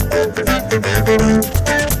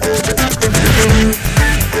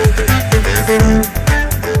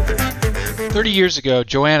Years ago,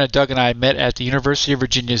 Joanna, Doug, and I met at the University of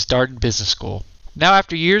Virginia's Darden Business School. Now,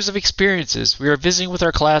 after years of experiences, we are visiting with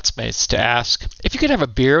our classmates to ask, if you could have a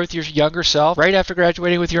beer with your younger self right after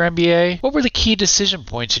graduating with your MBA, what were the key decision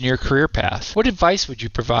points in your career path? What advice would you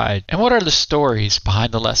provide? And what are the stories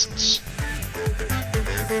behind the lessons?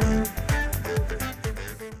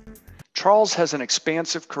 Charles has an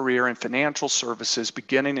expansive career in financial services,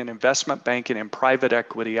 beginning in investment banking and private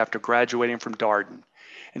equity after graduating from Darden.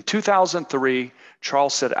 In 2003,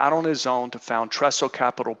 Charles set out on his own to found Trestle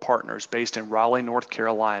Capital Partners based in Raleigh, North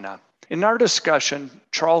Carolina. In our discussion,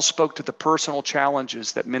 Charles spoke to the personal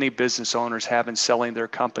challenges that many business owners have in selling their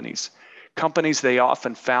companies they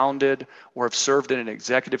often founded or have served in an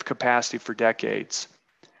executive capacity for decades.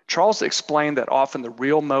 Charles explained that often the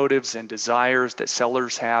real motives and desires that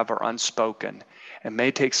sellers have are unspoken and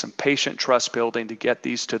may take some patient trust building to get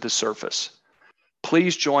these to the surface.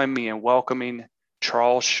 Please join me in welcoming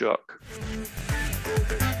Charles Shook.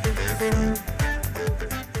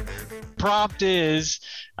 Prompt is,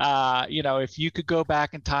 if you could go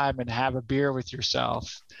back in time and have a beer with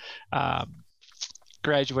yourself, as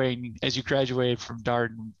you graduated from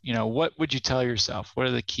Darden, what would you tell yourself? What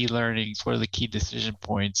are the key learnings? What are the key decision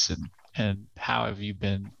points? And how have you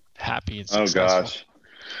been happy and successful?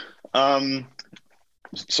 Oh gosh.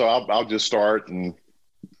 So I'll just start, and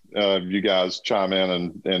you guys chime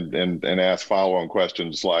in and ask follow-on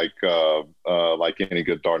questions like any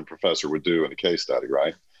good Darden professor would do in a case study,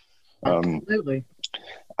 right? Absolutely.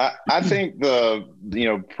 I think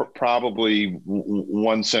probably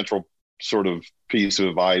one central sort of piece of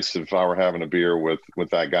advice, if I were having a beer with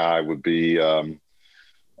that guy, would be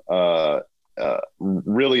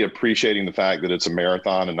really appreciating the fact that it's a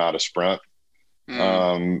marathon and not a sprint.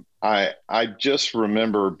 I just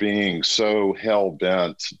remember being so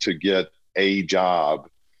hell-bent to get a job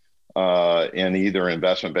in either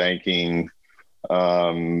investment banking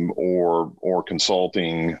or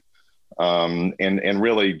consulting, and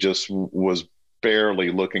really just was barely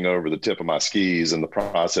looking over the tip of my skis in the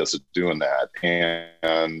process of doing that.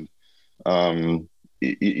 And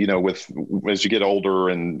as you get older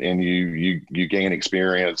and you gain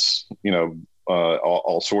experience,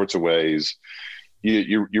 all sorts of ways,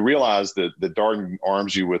 you realize that Darden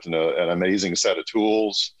arms you with an amazing set of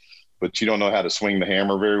tools, but you don't know how to swing the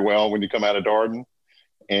hammer very well when you come out of Darden.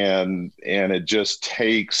 And it just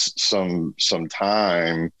takes some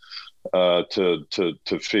time to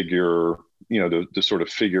figure, to sort of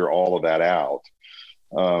figure all of that out.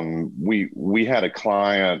 We had a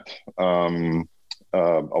client a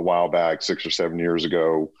while back, 6 or 7 years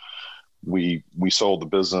ago. We sold the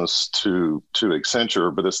business to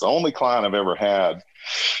Accenture, but it's the only client I've ever had,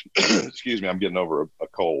 excuse me, I'm getting over a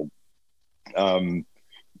cold,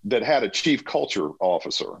 that had a chief culture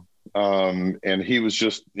officer. And he was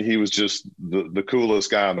just the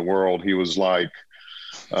coolest guy in the world. He was like,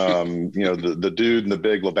 the dude in The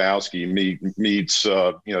Big Lebowski meets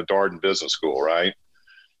Darden Business School, right?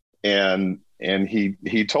 And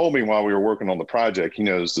he told me while we were working on the project,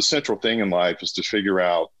 the central thing in life is to figure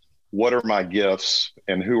out what are my gifts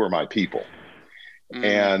and who are my people.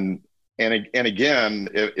 And again,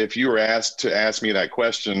 if you were asked to ask me that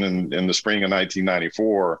question in the spring of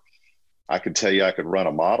 1994, I could tell you I could run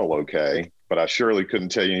a model okay, but I surely couldn't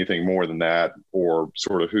tell you anything more than that, or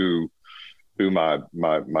sort of who my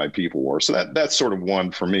people were. So that's sort of one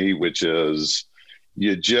for me, which is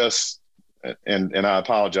you just, and I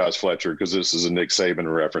apologize, Fletcher, because this is a Nick Saban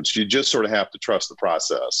reference. You just sort of have to trust the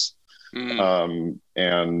process. And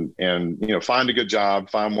find a good job,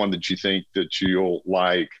 find one that you think that you'll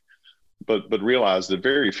like, but realize that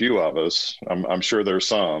very few of us, I'm sure there's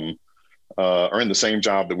some, are in the same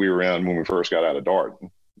job that we were in when we first got out of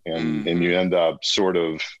Darden. And you end up sort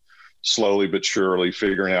of slowly but surely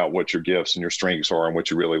figuring out what your gifts and your strengths are and what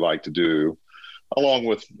you really like to do, along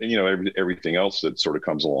with, everything else that sort of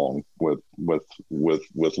comes along with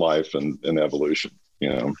life and evolution,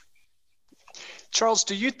 Charles,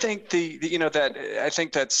 do you think I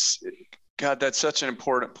think that's such an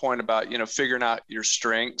important point about, figuring out your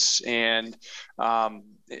strengths and,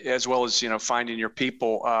 as well as, finding your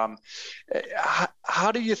people.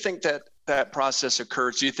 How do you think that process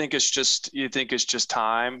occurs? Do you think it's just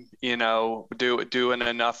time, doing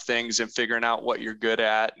enough things and figuring out what you're good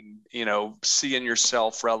at and, seeing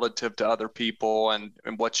yourself relative to other people and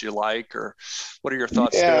what you like, or what are your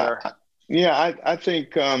thoughts there? Yeah, I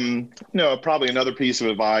think, probably another piece of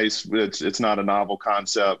advice, it's not a novel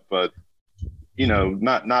concept, but,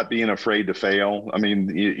 not being afraid to fail. I mean,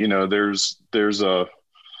 there's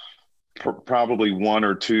probably one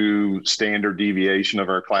or two standard deviation of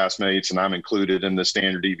our classmates, and I'm included in the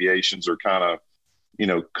standard deviations, are kind of,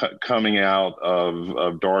 coming out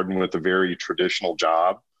of Darden with a very traditional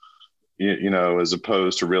job, as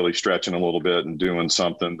opposed to really stretching a little bit and doing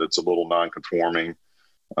something that's a little non-conforming.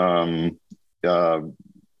 Um, uh,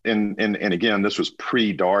 and again, this was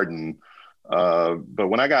pre-Darden. But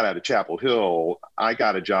when I got out of Chapel Hill, I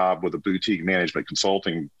got a job with a boutique management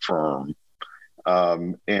consulting firm.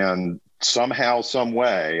 And somehow, some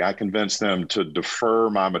way, I convinced them to defer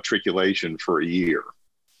my matriculation for a year.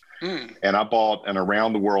 And I bought an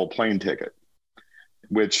around the world plane ticket,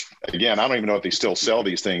 which, again, I don't even know if they still sell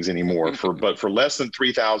these things anymore. But for less than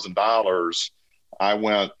 $3,000, I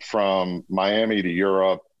went from Miami to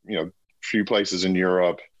Europe, a few places in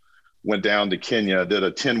Europe, went down to Kenya, did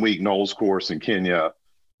a 10-week Knowles course in Kenya,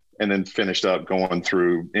 and then finished up going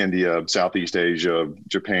through India, Southeast Asia,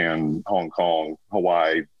 Japan, Hong Kong,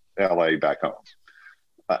 Hawaii, LA, back home.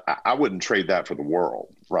 I wouldn't trade that for the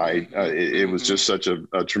world, right? It was just such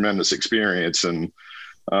a tremendous experience. And,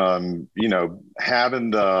 having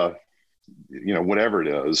the, whatever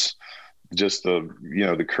it is, just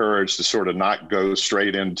the courage to sort of not go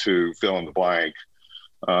straight into fill in the blank.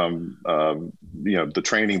 The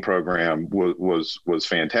training program was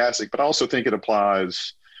fantastic, but I also think it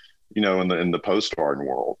applies, in the post-Darden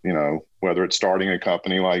world, whether it's starting a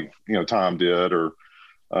company like, Tom did or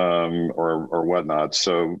whatnot.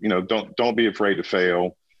 So, don't be afraid to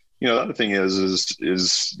fail. The other thing is,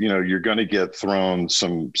 you're going to get thrown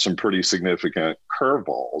some pretty significant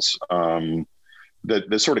curveballs,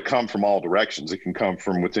 that sort of come from all directions. It can come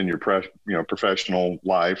from within your professional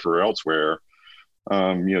life or elsewhere.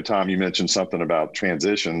 Tom, you mentioned something about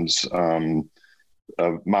transitions.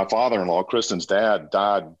 My father-in-law, Kristen's dad,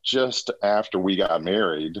 died just after we got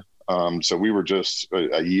married. So we were just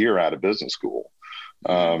a year out of business school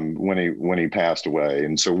when he passed away.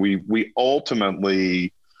 And so we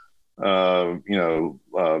ultimately,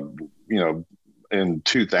 in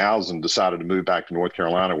 2000 decided to move back to North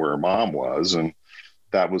Carolina where her mom was. And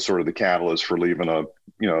that was sort of the catalyst for leaving a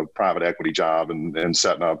private equity job and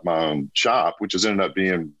setting up my own shop, which has ended up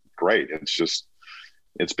being great.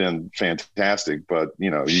 It's been fantastic, but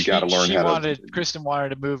you got to learn how to. Kristen wanted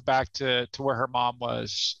to move back to where her mom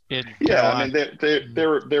was in Carolina. Yeah, I mean,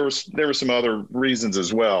 there were some other reasons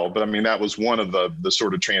as well, but I mean, that was one of the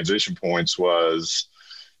sort of transition points was,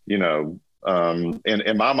 and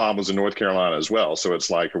my mom was in North Carolina as well. So it's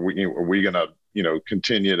like, are we going to,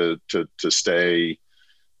 continue to stay,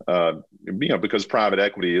 because private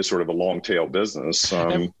equity is sort of a long tail business.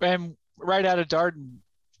 And right out of Darden,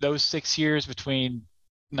 those 6 years between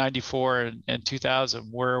 94 and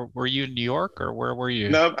 2000, were you in New York or where were you?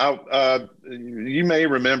 No, you may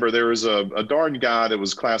remember there was a Darden guy that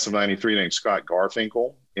was class of 93 named Scott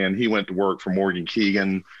Garfinkel, and he went to work for Morgan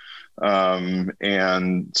Keegan.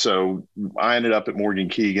 And so I ended up at Morgan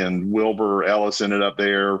Keegan. Wilbur Ellis ended up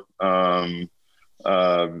there. Tim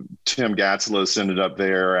Gatsalis ended up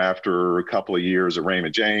there after a couple of years at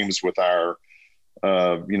Raymond James with our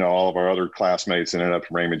all of our other classmates ended up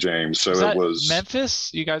at Raymond James. So it was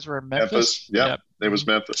Memphis. You guys were in Memphis. Yep. It was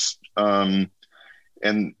Memphis. And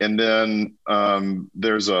then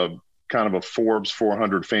there's a kind of a Forbes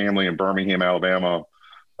 400 family in Birmingham, Alabama.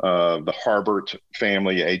 The Harbert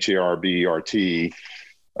family, HARBRT.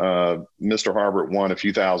 Mr. Harbert won a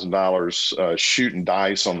few $1,000s shooting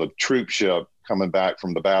dice on the troop ship coming back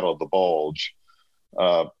from the Battle of the Bulge.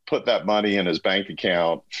 Put that money in his bank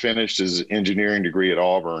account, finished his engineering degree at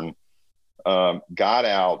Auburn, got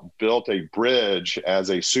out, built a bridge as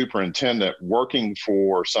a superintendent working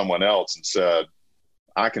for someone else and said,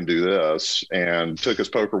 I can do this, and took his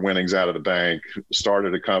poker winnings out of the bank,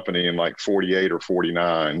 started a company in like 48 or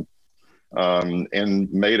 49,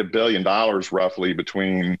 and made $1 billion roughly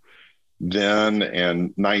between then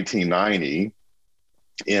and 1990.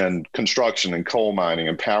 In construction and coal mining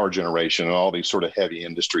and power generation and all these sort of heavy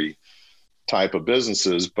industry type of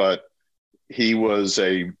businesses. But he was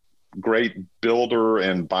a great builder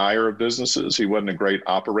and buyer of businesses. He wasn't a great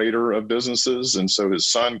operator of businesses. And so his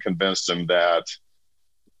son convinced him that,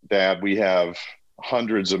 Dad, we have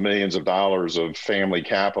hundreds of millions of dollars of family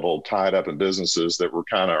capital tied up in businesses that were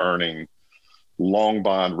kind of earning long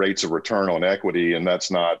bond rates of return on equity. And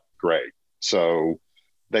that's not great. So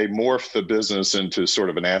they morphed the business into sort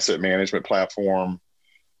of an asset management platform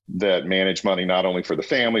that managed money not only for the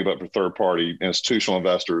family, but for third-party institutional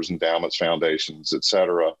investors, endowments, foundations, et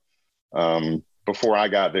cetera. Before I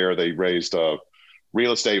got there, they raised a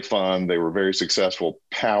real estate fund. They were very successful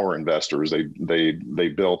power investors. They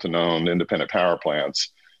built and owned independent power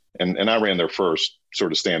plants. and I ran their first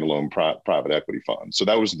sort of standalone private equity fund. So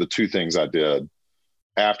that was the two things I did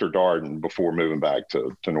after Darden before moving back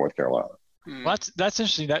to North Carolina. Well, that's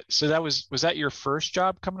interesting. That was that your first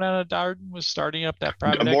job coming out of Darden, was starting up that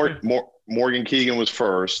private equity? Morgan Keegan was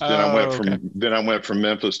first. Then I went from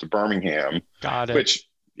Memphis to Birmingham. Got it. Which,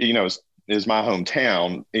 is my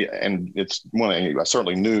hometown, and it's I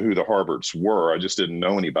certainly knew who the Harvards were. I just didn't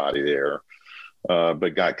know anybody there,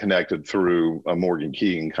 but got connected through a Morgan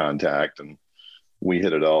Keegan contact, and we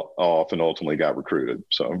hit it off and ultimately got recruited.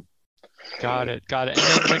 So. Got it. And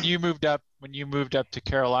then when you moved up to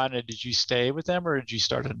Carolina, did you stay with them or did you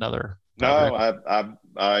start another? No,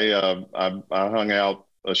 I hung out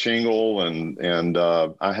a shingle, and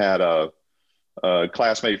I had a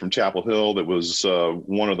classmate from Chapel Hill that was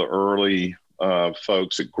one of the early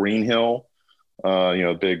folks at Green Hill.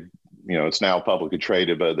 Big, it's now publicly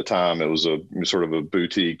traded, but at the time it was a sort of a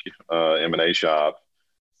boutique M&A shop.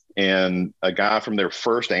 And a guy from their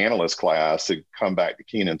first analyst class had come back to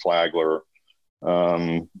Keenan Flagler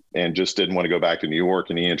and just didn't want to go back to New York.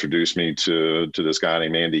 And he introduced me to this guy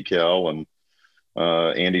named Andy Kell. And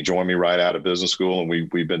Andy joined me right out of business school, and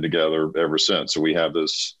we've been together ever since. So we have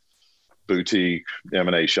this boutique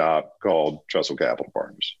M&A shop called Trestle Capital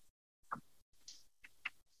Partners.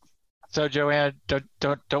 So Joanne,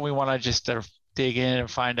 don't we want to just dig in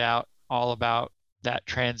and find out all about that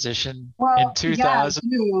transition in 2000? Yeah, I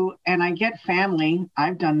do, and I get family.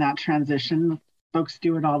 I've done that transition. Folks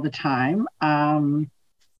do it all the time. And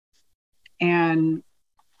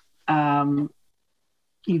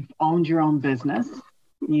you've owned your own business.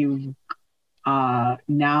 You've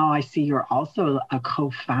now I see you're also a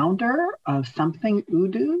co-founder of something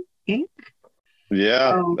Udo Inc.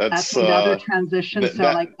 Yeah, so that's another transition.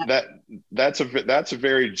 That's a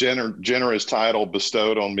very generous title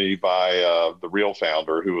bestowed on me by the real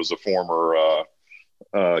founder, who was a former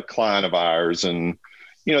client of ours, and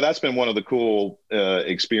that's been one of the cool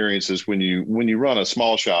experiences when you run a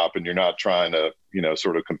small shop and you're not trying to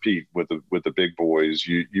sort of compete with the big boys.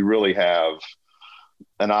 You really have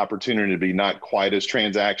an opportunity to be not quite as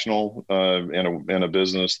transactional in a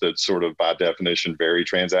business that's sort of by definition very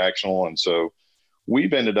transactional, and so.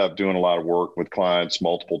 We've ended up doing a lot of work with clients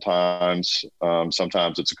multiple times.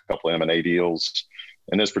 Sometimes it's a couple of M&A deals.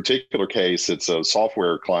 In this particular case, it's a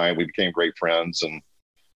software client. We became great friends and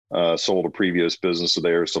sold a previous business of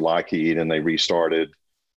theirs to Lockheed, and they restarted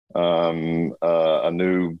a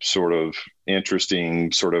new sort of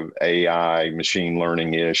interesting sort of AI machine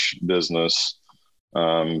learning-ish business.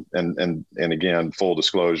 And again, full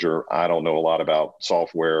disclosure, I don't know a lot about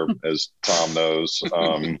software, as Tom knows.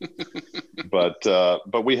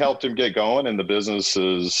 But we helped him get going, and the business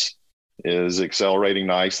is accelerating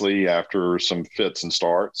nicely after some fits and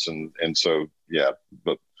starts. And so, yeah,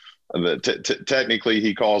 but technically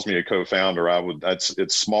he calls me a co-founder.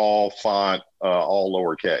 It's small font, all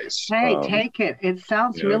lowercase. Hey, take it. It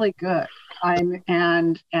sounds really good. What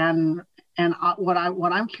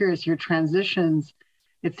I'm curious, your transitions,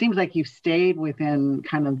 it seems like you've stayed within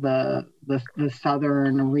kind of the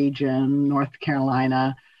southern region, North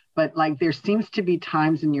Carolina, but like there seems to be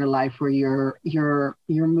times in your life where you're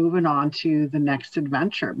moving on to the next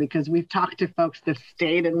adventure, because we've talked to folks that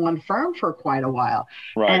stayed in one firm for quite a while,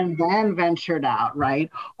 right, and then ventured out,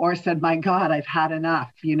 right? Or said, my God, I've had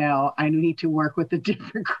enough. I need to work with a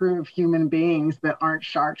different crew of human beings that aren't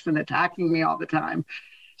sharks and attacking me all the time.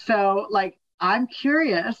 So like, I'm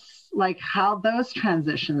curious, like how those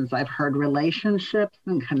transitions, I've heard relationships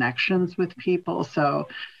and connections with people. So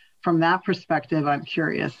from that perspective, I'm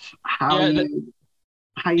curious how you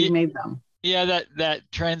made them. Yeah,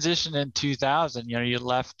 that transition in 2000, you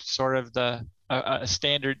left sort of the a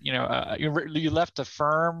standard, you left the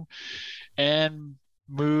firm and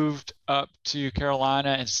moved up to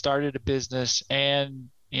Carolina and started a business, and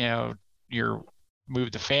you're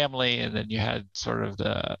moved the family, and then you had sort of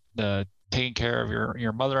the taking care of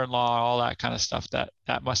your mother-in-law, all that kind of stuff. That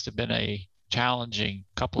must have been a challenging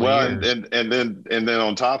couple of years. And then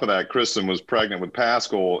on top of that, Kristen was pregnant with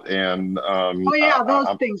Pascal, and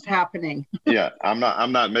those things happening. Yeah, I'm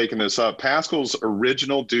not making this up. Pascal's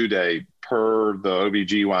original due date per the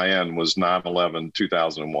OBGYN was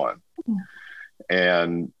 9/11/2001,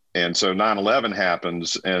 and so 9/11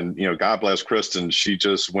 happens, and God bless Kristen, she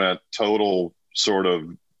just went total sort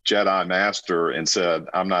of Jedi master and said,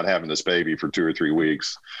 I'm not having this baby for 2 or 3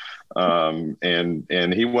 weeks. And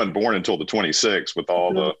he wasn't born until the 26th, with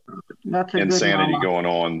all the insanity going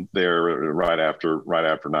on there right after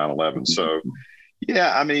 9/11. So,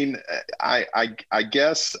 yeah, I mean, I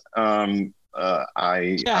guess how did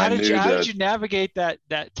you navigate that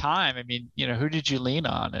time? I mean, who did you lean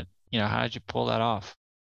on, and how did you pull that off?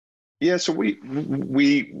 Yeah, so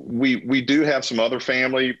we do have some other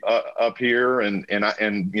family up here, and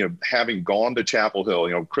having gone to Chapel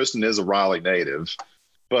Hill, Kristen is a Raleigh native,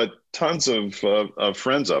 but tons of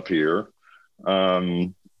friends up here,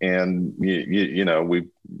 and we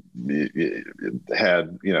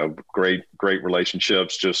had great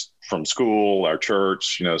relationships just from school, our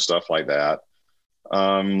church, stuff like that.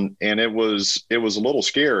 And it was a little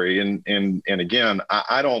scary. And again,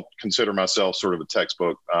 I don't consider myself sort of a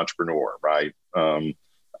textbook entrepreneur, right?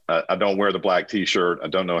 I don't wear the black t-shirt. I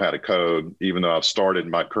don't know how to code, even though I've started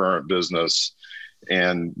my current business,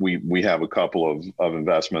 and we have a couple of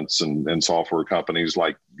investments in software companies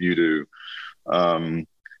like you do.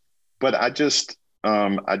 But I just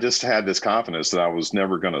had this confidence that I was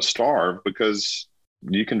never going to starve, because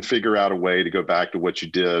you can figure out a way to go back to what you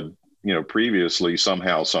did previously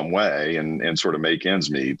somehow, some way, and sort of make ends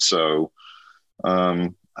meet. So,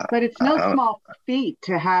 but it's no small feat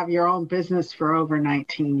to have your own business for over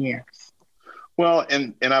 19 years. Well,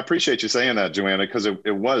 and I appreciate you saying that, Joanna, because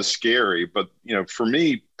it was scary. But, for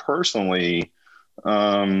me personally,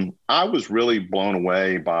 I was really blown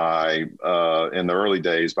away by, in the early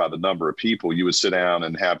days, by the number of people you would sit down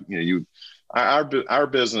and have, our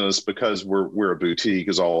business, because we're a boutique,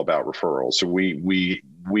 is all about referrals. So we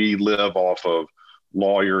live off of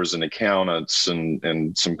lawyers and accountants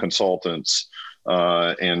and some consultants,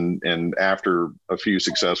 and after a few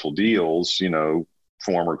successful deals,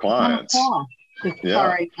 former clients. Yeah.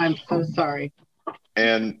 Sorry, I'm so sorry.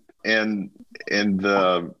 And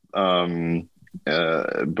the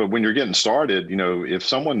but when you're getting started, if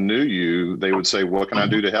someone knew you, they would say, "What can I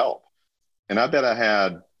do to help?" And I bet I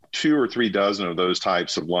had 2 or 3 dozen of those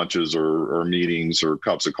types of lunches or meetings or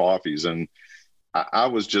cups of coffees. And I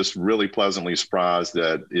was just really pleasantly surprised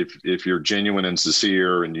that if you're genuine and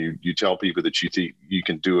sincere, and you tell people that you think you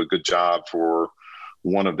can do a good job for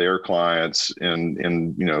one of their clients, and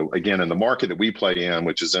again, in the market that we play in,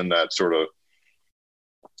 which is in that sort of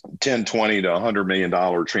 10, 20 to $100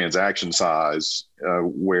 million transaction size,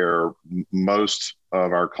 where most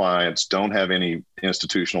of our clients don't have any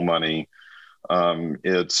institutional money.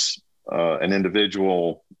 It's an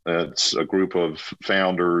individual, it's a group of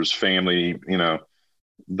founders, family,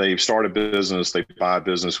 they've started business, they buy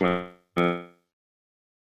business when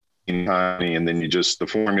tiny, and then the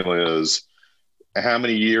formula is how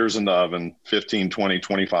many years in the oven, 15, 20,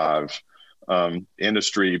 25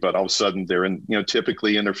 industry, but all of a sudden they're in,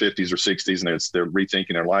 typically in their 50s or 60s, and they're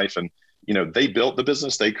rethinking their life. And, they built the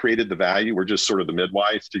business, they created the value. We're just sort of the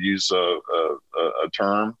midwife, to use a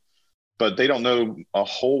term. But they don't know a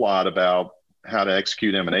whole lot about how to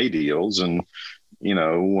execute M&A deals. And,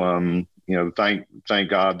 thank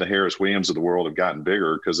God the Harris Williams of the world have gotten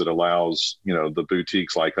bigger, because it allows, the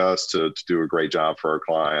boutiques like us to do a great job for our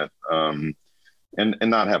client, and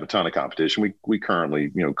not have a ton of competition. We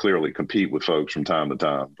currently, clearly compete with folks from time to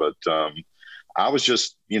time. But I was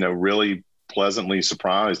just, really pleasantly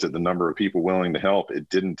surprised at the number of people willing to help. It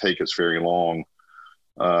didn't take us very long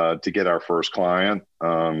to get our first client.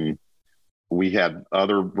 We had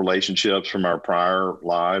other relationships from our prior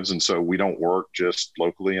lives, and so we don't work just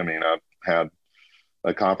locally. I mean, I've had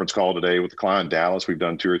a conference call today with a client in Dallas. We've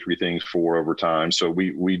done 2 or 3 things for over time. So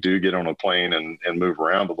we do get on a plane and move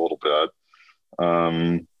around a little bit.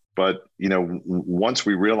 But once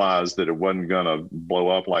we realized that it wasn't going to blow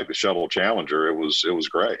up like the Shuttle Challenger, it was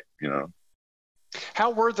great.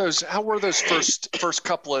 How were those first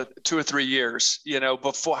couple of 2 or 3 years?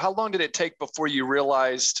 Before, how long did it take before you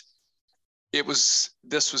realized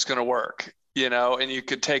this was going to work? And you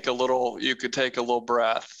could take a little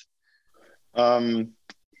breath.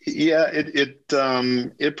 Yeah,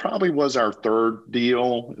 it probably was our third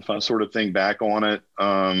deal, if I sort of think back on it.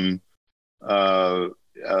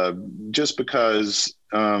 Just because,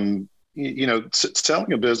 selling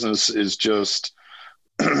a business is just,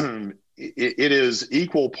 it is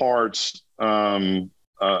equal parts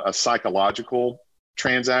a psychological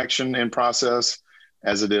transaction and process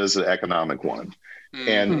as it is an economic one.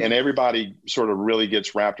 Mm-hmm. And everybody sort of really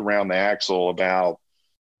gets wrapped around the axle about,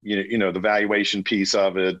 the valuation piece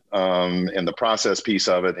of it, and the process piece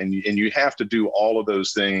of it. And you have to do all of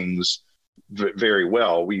those things very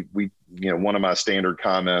well. We one of my standard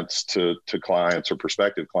comments to clients or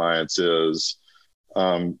prospective clients is,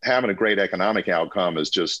 having a great economic outcome is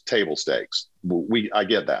just table stakes. I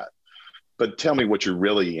get that, but tell me what you're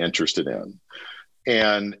really interested in.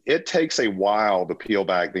 And it takes a while to peel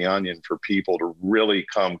back the onion for people to really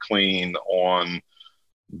come clean on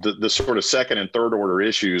the sort of second and third order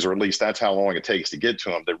issues, or at least that's how long it takes to get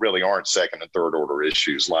to them, that really aren't second and third order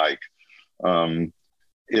issues. Like,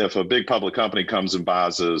 if a big public company comes and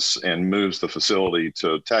buys us and moves the facility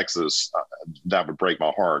to Texas, that would break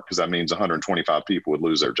my heart, because that means 125 people would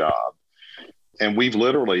lose their job. And we've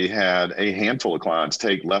literally had a handful of clients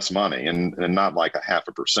take less money, and not like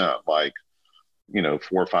 0.5%, like, 4,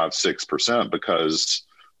 5, 6%, because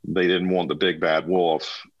they didn't want the big bad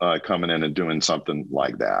wolf coming in and doing something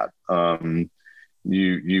like that.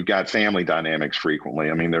 You've got family dynamics frequently.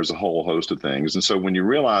 I mean, there's a whole host of things. And so when you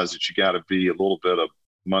realize that you got to be a little bit of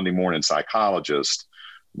Monday morning psychologist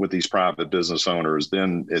with these private business owners,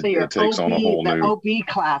 then it takes on a whole new OB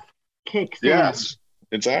class kicks in. Yes,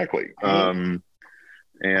 exactly. Right?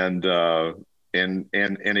 And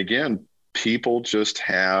again, people just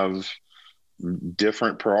have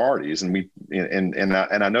different priorities, and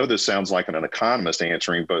I know this sounds like an economist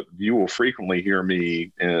answering, but you will frequently hear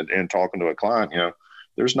me in talking to a client,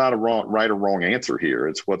 there's not a right or wrong answer here.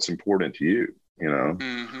 It's what's important to you,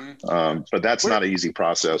 but that's not an easy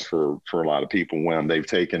process for a lot of people when they've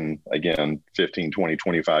taken, again, 15, 20,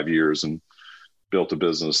 25 years and built a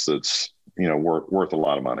business that's, worth a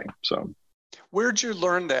lot of money. So where'd you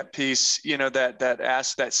learn that piece,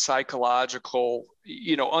 that psychological,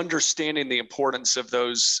 understanding the importance of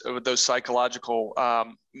those psychological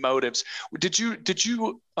motives? Did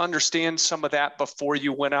you understand some of that before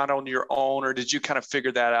you went out on your own, or did you kind of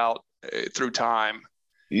figure that out through time?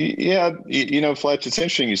 Yeah, Fletch, it's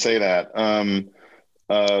interesting you say that.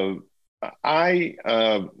 I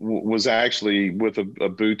was actually with a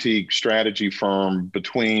boutique strategy firm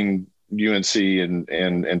between UNC and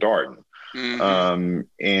Darden. Mm-hmm.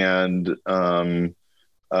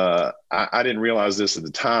 I didn't realize this at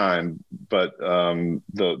the time, but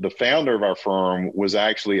the founder of our firm was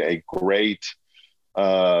actually a great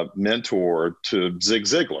mentor to Zig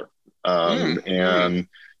Ziglar.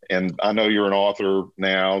 And I know you're an author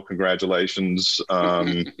now. Congratulations.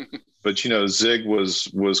 But Zig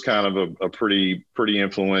was kind of a pretty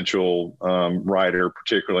influential writer,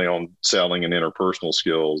 particularly on selling and interpersonal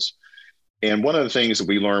skills. And one of the things that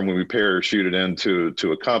we learned when we parachuted into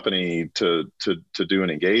a company to do an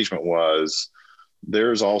engagement was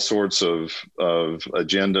there's all sorts of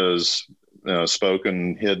agendas,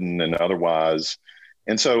 spoken, hidden, and otherwise.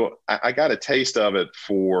 And so I got a taste of it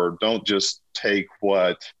for, don't just take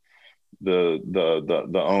what the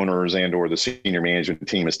owners and or the senior management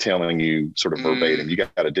team is telling you sort of verbatim. You got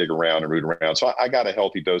to dig around and root around. So I got a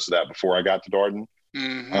healthy dose of that before I got to Darden.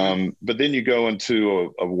 Mm-hmm. But then you go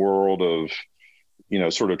into a world of,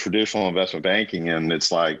 sort of traditional investment banking, and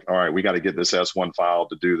it's like, all right, we got to get this S1 filed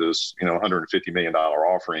to do this, $150 million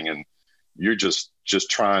offering. And you're just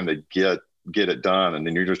trying to get it done. And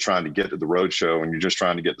then you're just trying to get to the roadshow, and you're just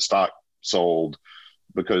trying to get the stock sold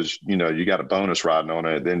because, you got a bonus riding on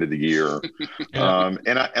it at the end of the year. Yeah.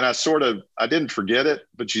 And I didn't forget it,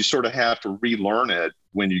 but you sort of have to relearn it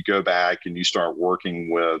when you go back and you start working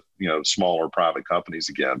with, smaller private companies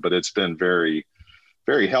again. But it's been very,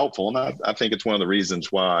 very helpful. And I think it's one of the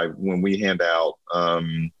reasons why when we hand out our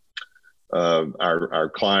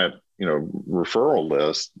client, referral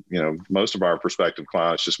list, most of our prospective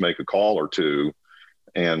clients just make a call or two,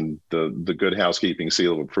 and the good housekeeping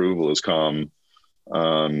seal of approval has come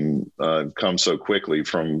so quickly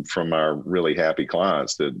from our really happy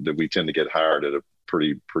clients that we tend to get hired at a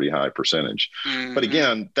pretty high percentage. Mm-hmm. But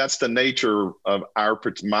again, that's the nature of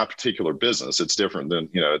my particular business. It's different than,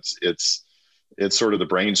 it's sort of the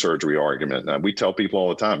brain surgery argument. Now, we tell people all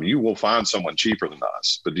the time, you will find someone cheaper than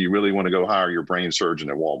us, but do you really want to go hire your brain surgeon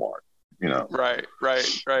at Walmart? Right.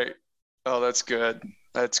 Oh, that's good.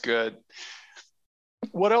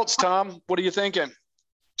 What else, Tom? What are you thinking?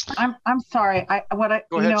 I'm sorry. Go ahead,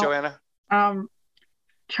 Joanna.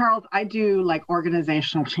 Charles, I do like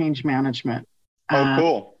organizational change management. Oh,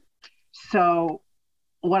 cool. So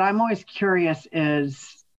what I'm always curious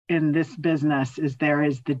is, in this business, there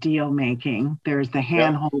is the deal making, there's the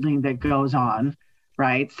hand holding that goes on,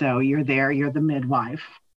 right? So you're there, you're the midwife.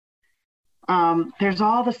 There's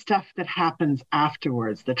all the stuff that happens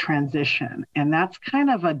afterwards, the transition, and that's kind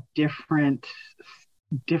of a different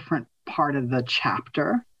part of the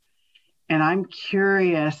chapter. And I'm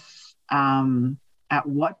curious, at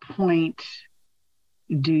what point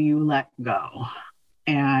do you let go?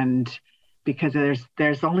 And because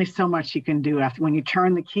there's only so much you can do after when you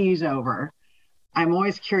turn the keys over. I'm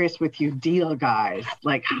always curious with you deal guys,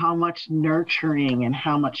 like how much nurturing and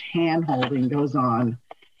how much hand holding goes on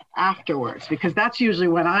afterwards, because that's usually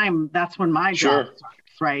that's when my job starts,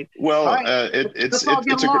 right? Well, right. It's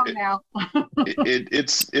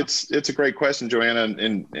a great question, Joanna,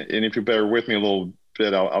 and if you bear with me a little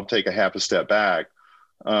bit, I'll take a half a step back.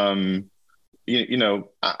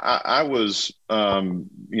 I was,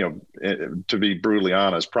 to be brutally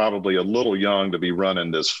honest, probably a little young to be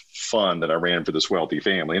running this fund that I ran for this wealthy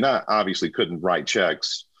family. And I obviously couldn't write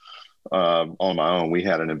checks on my own. We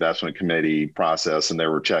had an investment committee process and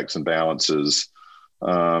there were checks and balances.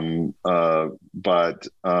 But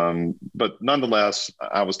nonetheless,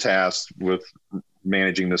 I was tasked with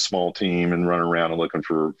managing this small team and running around and looking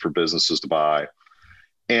for businesses to buy.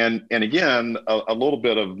 And again, a little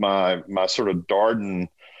bit of my sort of Darden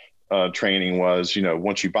training was,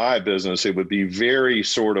 once you buy a business, it would be very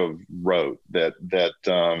sort of rote that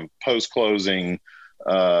post closing,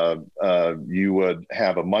 you would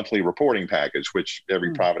have a monthly reporting package, which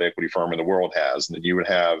every private equity firm in the world has, and then you would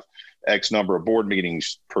have X number of board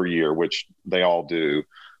meetings per year, which they all do.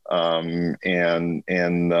 And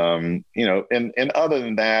other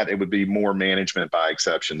than that, it would be more management by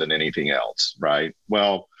exception than anything else. Right.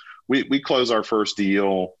 Well, we closed our first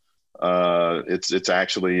deal. It's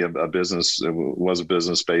actually a business. It was a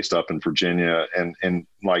business based up in Virginia. And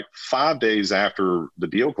like 5 days after the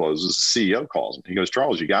deal closes, the CEO calls me. He goes,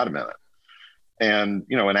 "Charles, you got a minute?" And,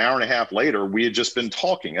 an hour and a half later, we had just been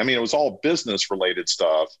talking. I mean, it was all business related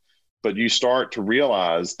stuff, but you start to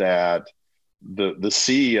realize that the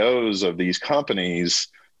CEOs of these companies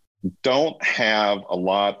don't have a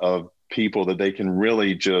lot of people that they can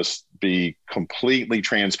really just be completely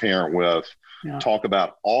transparent with, talk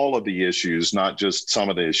about all of the issues, not just some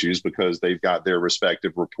of the issues, because they've got their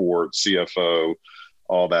respective report, CFO,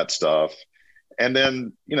 all that stuff. And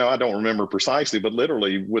then, I don't remember precisely, but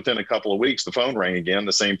literally within a couple of weeks, the phone rang again,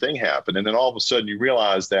 the same thing happened. And then all of a sudden you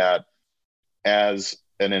realize that as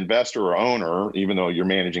an investor or owner, even though you're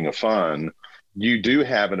managing a fund, you do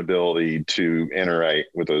have an ability to interact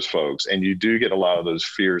with those folks, and you do get a lot of those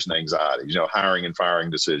fears and anxieties, hiring and firing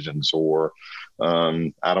decisions, or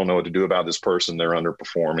I don't know what to do about this person, they're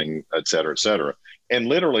underperforming, et cetera, et cetera. And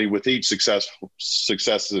literally with each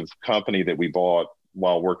successive company that we bought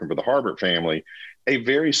while working for the Harbert family, a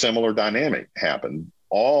very similar dynamic happened.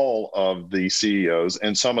 All of the CEOs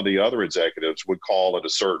and some of the other executives would call at a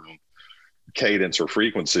certain cadence or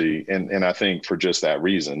frequency. And I think for just that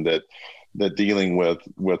reason, that dealing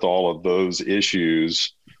with all of those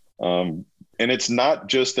issues, and it's not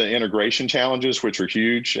just the integration challenges, which are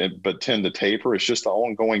huge, but tend to taper. It's just the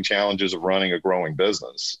ongoing challenges of running a growing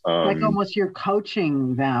business. Like almost you're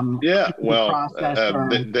coaching them. Yeah, well,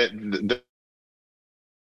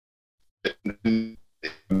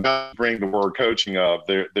 bring the word coaching up.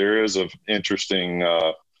 There is an interesting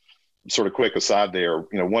sort of quick aside there.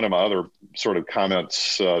 One of my other sort of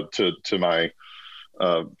comments to my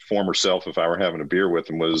former self, if I were having a beer with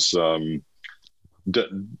him, was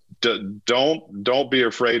don't be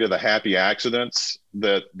afraid of the happy accidents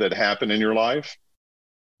that happen in your life.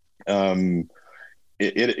 It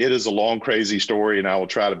is a long, crazy story, and I will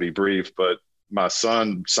try to be brief. But my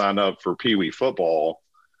son signed up for Pee Wee football,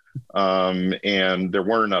 and there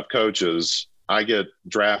weren't enough coaches. I get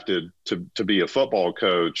drafted to be a football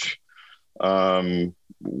coach.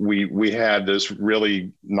 We had this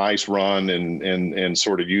really nice run in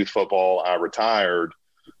sort of youth football. I retired.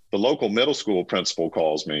 The local middle school principal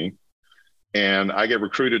calls me, and I get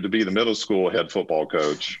recruited to be the middle school head football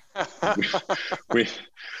coach.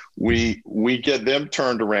 we get them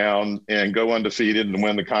turned around and go undefeated and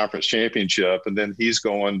win the conference championship. And then he's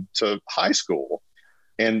going to high school,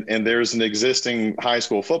 and there's an existing high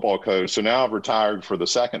school football coach. So now I've retired for the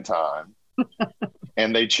second time.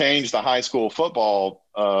 And they changed the high school football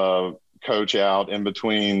coach out in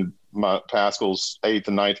between Pascal's 8th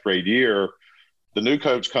and 9th grade year. The new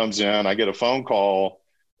coach comes in, I get a phone call,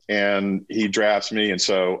 and he drafts me. And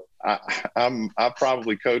so I've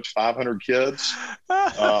probably coached 500 kids.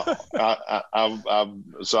 I've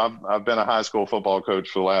been a high school football coach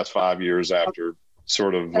for the last 5 years after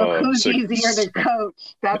sort of. So who's easier to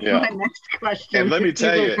coach? That's my next question. And let me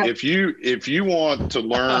tell you, if you want to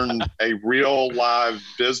learn a real live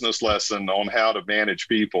business lesson on how to manage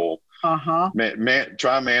people,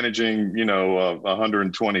 try managing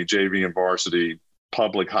 120 JV and varsity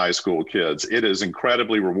public high school kids. It is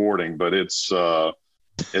incredibly rewarding, but it's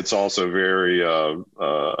also very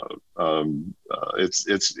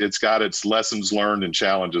it's got its lessons learned and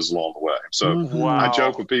challenges along the way. So I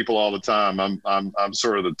joke with people all the time. I'm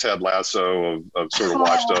sort of the Ted Lasso of sort of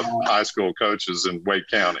washed up high school coaches in Wake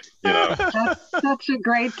County. That's such a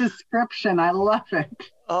great description. I love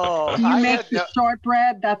it. Oh, do you make the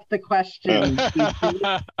shortbread? That's the question.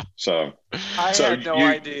 So I had no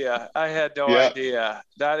idea.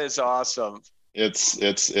 That is awesome.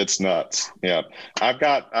 It's nuts. Yeah. I've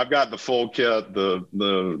got the full kit,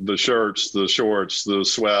 the shirts, the shorts, the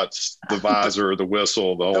sweats, the visor, the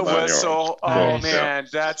whistle, the whole The 9 yards. whistle. Oh Nice. Yeah. man,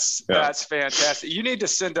 that's Yeah. fantastic. You need to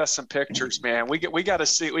send us some pictures, man. We got to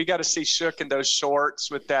see Shook in those shorts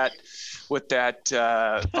with that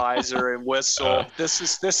visor and whistle. This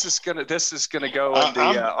is gonna go in the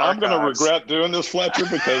I'm gonna archives. regret doing this, Fletcher,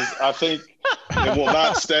 because I think it will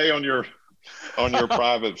not stay on your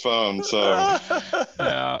private phone. So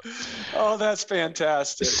Yeah. Oh, that's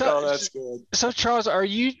fantastic. So, That's good. so Charles, are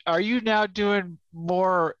you now doing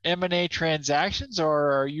more M&A transactions,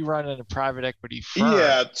 or are you running a private equity firm?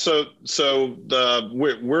 yeah, so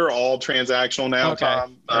we're all transactional now, Okay.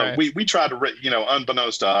 Tom. Right. We tried to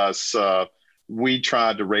unbeknownst to us, we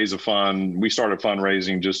tried to raise a fund. We started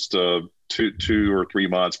fundraising just 2 or 3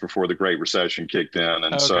 months before the Great Recession kicked in,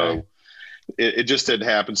 and so it just didn't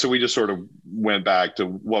happen. So we just sort of went back to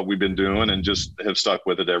what we've been doing and just have stuck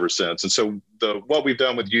with it ever since. And so what we've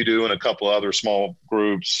done with you and a couple of other small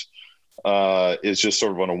groups is just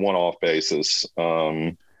sort of on a one-off basis.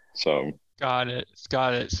 So Got it.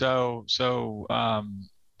 So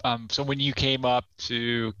when you came up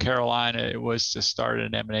to Carolina, it was to start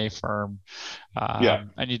an M&A firm. yeah,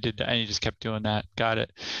 And you just kept doing that. Got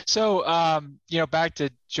it. So, back to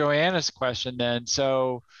Joanna's question then.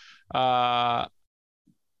 So, now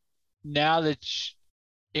that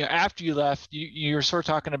after you left, you were sort of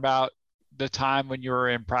talking about the time when you were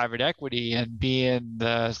in private equity and being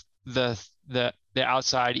the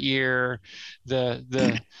outside ear,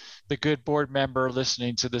 the good board member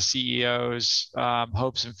listening to the CEO's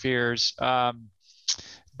hopes and fears.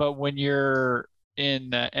 But when you're in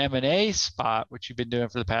the M&A spot, which you've been doing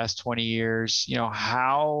for the past 20 years,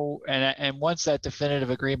 how and once that definitive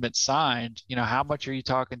agreement signed, how much are you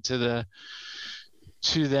talking to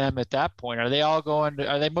them at that point? Are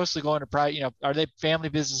they mostly going to private, are they family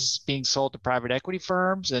businesses being sold to private equity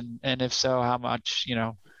firms? And if so, how much,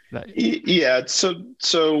 yeah. Let's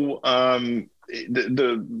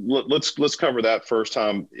cover that first,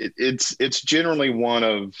 Tom. It's generally one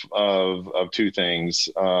of two things.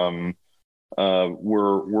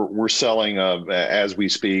 We're selling as we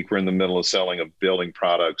speak. We're in the middle of selling a building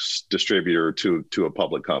products distributor to a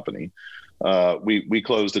public company. We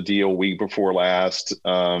closed a deal week before last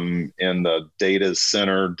in the data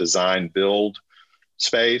center design build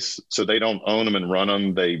space. So they don't own them and run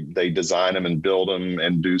them. They design them and build them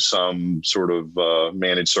and do some sort of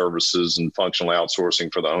managed services and functional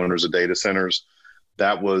outsourcing for the owners of data centers.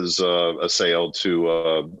 That was a sale to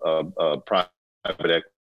a private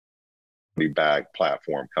equity-backed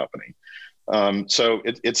platform company. So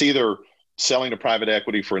it's either selling to private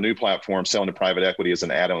equity for a new platform, selling to private equity as an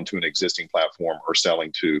add-on to an existing platform, or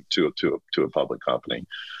selling to a public company.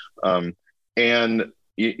 And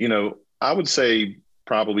I would say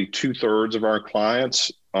probably 2/3 of our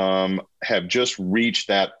clients have just reached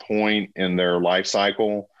that point in their life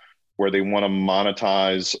cycle where they want to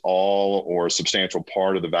monetize all or a substantial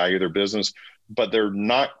part of the value of their business, but they're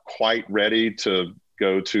not quite ready to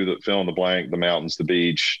go to the fill in the blank, the mountains, the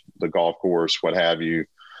beach, the golf course, what have you.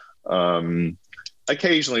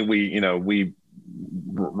 Occasionally we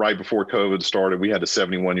right before COVID started, we had a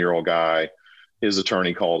 71-year-old guy. His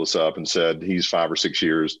attorney called us up and said he's 5 or 6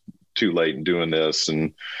 years too late in doing this.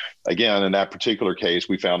 And again, in that particular case,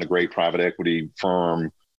 we found a great private equity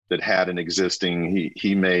firm that had an existing,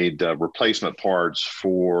 he made replacement parts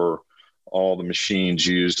for all the machines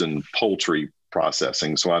used in poultry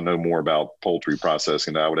processing. So I know more about poultry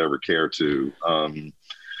processing than I would ever care to.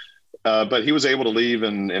 But he was able to leave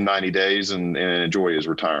in 90 days and enjoy his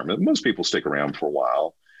retirement. Most people stick around for a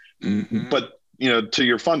while. Mm-hmm. But to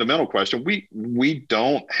your fundamental question, we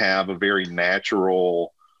don't have a very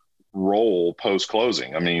natural role post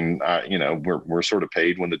closing. I mean, we're sort of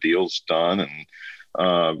paid when the deal's done, and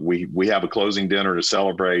we have a closing dinner to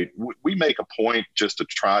celebrate. We make a point just to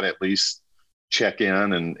try to at least check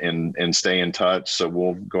in and stay in touch. So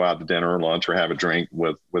we'll go out to dinner or lunch or have a drink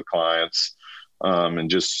with clients, and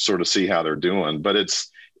just sort of see how they're doing. But it's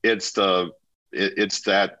that,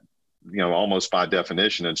 almost by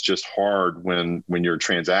definition, it's just hard when you're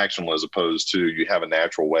transactional as opposed to you have a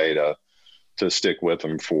natural way to stick with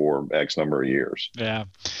them for X number of years. Yeah.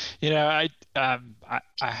 I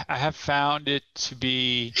have found it to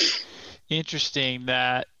be interesting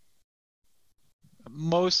that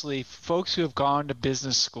mostly folks who have gone to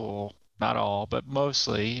business school, not all, but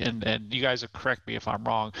mostly, and you guys will correct me if I'm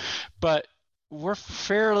wrong, but we're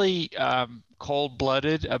fairly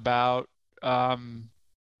cold-blooded about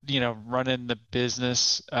running the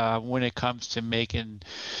business when it comes to making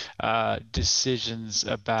decisions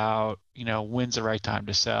about, when's the right time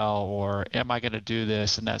to sell, or am I going to do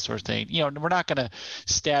this and that sort of thing. We're not going to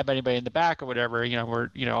stab anybody in the back or whatever. We're,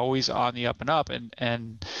 always on the up and up,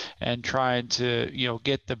 and trying to,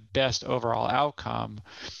 get the best overall outcome.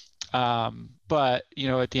 But,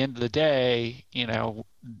 at the end of the day,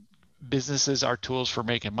 businesses are tools for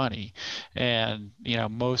making money, and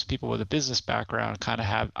most people with a business background kind of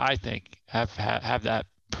have, I think, have that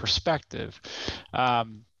perspective,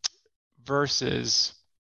 versus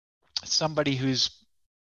somebody who's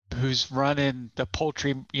running the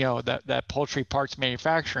poultry, that poultry parts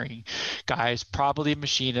manufacturing guy is probably a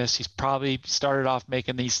machinist. He's probably started off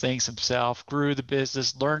making these things himself, grew the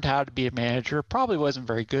business, learned how to be a manager, probably wasn't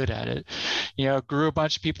very good at it, grew a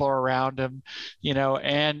bunch of people around him,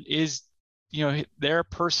 and is, their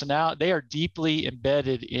personality, they are deeply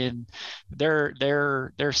embedded in their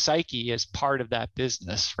psyche as part of that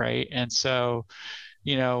business, right? And so,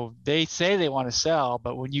 they say they want to sell,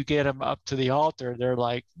 but when you get them up to the altar, they're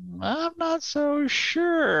like, I'm not so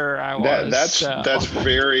sure I want to sell. That's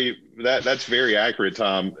very accurate,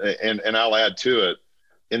 Tom. And I'll add to it.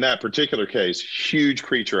 In that particular case, huge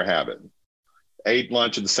creature habit. Ate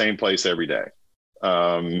lunch at the same place every day.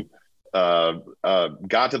 Got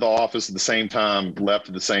to the office at the same time, left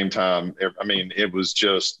at the same time. I mean, it was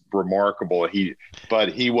just remarkable.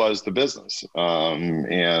 But he was the business.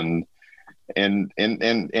 And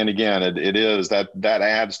again, it is that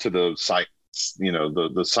adds to the psych,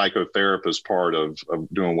 the psychotherapist part of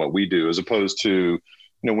doing what we do, as opposed to,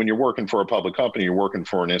 when you're working for a public company, you're working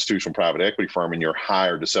for an institutional private equity firm, and you're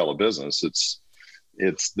hired to sell a business.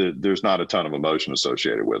 There's not a ton of emotion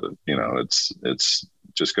associated with it. It's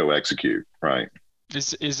just go execute, right?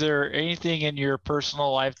 Is there anything in your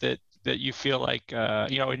personal life that you feel like,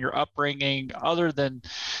 in your upbringing, other than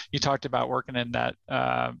you talked about working in that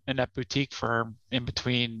boutique firm in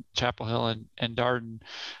between Chapel Hill and Darden,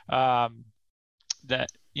 that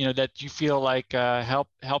you feel like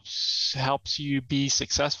helps you be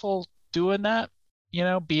successful doing that,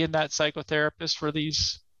 being that psychotherapist for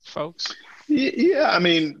these folks? Yeah, I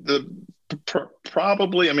mean,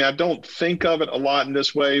 probably. I mean, I don't think of it a lot in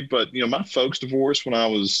this way, but my folks divorced when I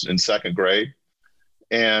was in second grade.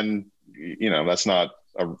 And, that's not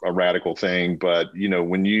a radical thing, but,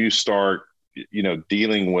 when you start,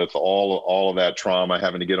 dealing with all of that trauma,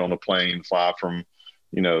 having to get on a plane, fly from,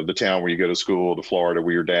 the town where you go to school to Florida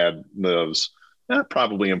where your dad lives, that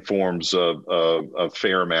probably informs a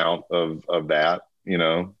fair amount of that,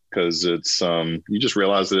 because it's, you just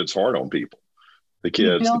realize that it's hard on people, the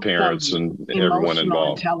kids, the parents, and everyone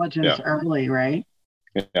involved. Intelligence early, right?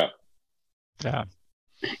 Yeah. Yeah.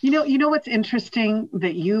 You know what's interesting,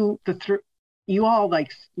 that you all,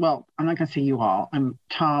 like, well, I'm not going to say you all, I'm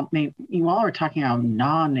Tom, you all are talking about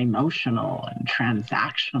non-emotional and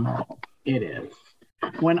transactional it is.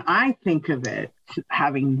 When I think of it,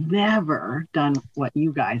 having never done what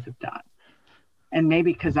you guys have done, and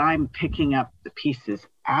maybe because I'm picking up the pieces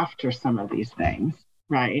after some of these things,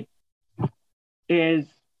 right, is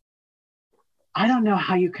I don't know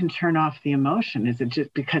how you can turn off the emotion. Is it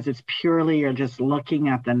just because it's purely you're just looking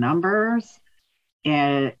at the numbers?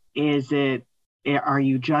 And are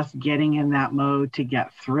you just getting in that mode to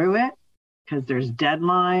get through it because there's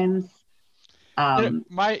deadlines? That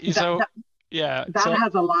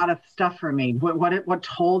has a lot of stuff for me. What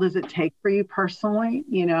toll does it take for you personally?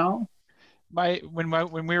 When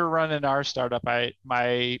we were running our startup,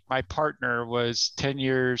 my partner was 10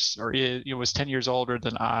 years older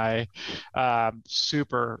than I,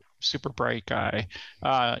 super bright guy,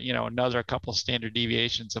 another couple standard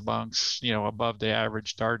deviations amongst, above the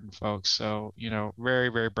average Darden folks. So, very,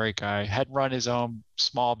 very bright guy, had run his own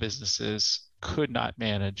small businesses, could not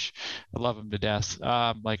manage. I love him to death,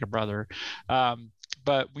 like a brother.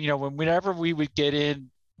 But, whenever we would get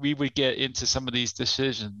into some of these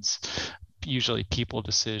decisions, usually people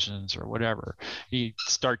decisions or whatever, you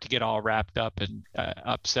start to get all wrapped up and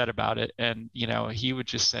upset about it. And, he would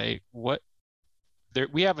just say,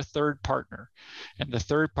 we have a third partner, and the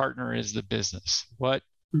third partner is the business. What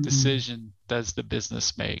decision does the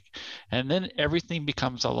business make? And then everything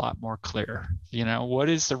becomes a lot more clear. What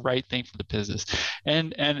is the right thing for the business?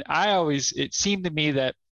 And it seemed to me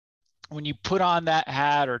that when you put on that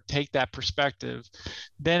hat or take that perspective,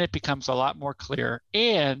 then it becomes a lot more clear.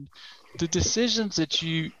 And the decisions that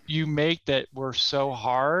you make that were so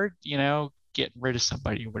hard, getting rid of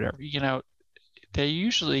somebody or whatever, they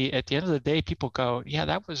usually, at the end of the day, people go, yeah,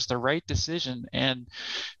 that was the right decision. And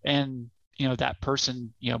that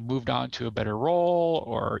person, moved on to a better role,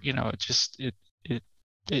 or,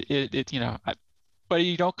 but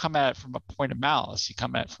you don't come at it from a point of malice. You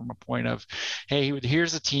come at it from a point of, hey,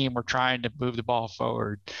 here's a team, we're trying to move the ball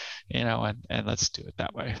forward, and let's do it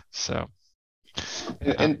that way. So.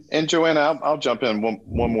 And Joanna, I'll jump in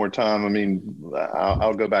one more time. I mean,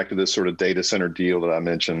 I'll go back to this sort of data center deal that I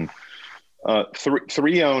mentioned.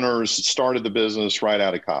 Three owners started the business right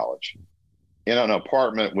out of college in an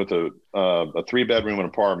apartment with a 3-bedroom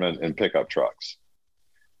apartment and pickup trucks.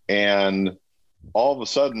 And all of a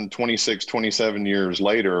sudden, 26, 27 years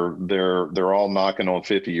later, they're all knocking on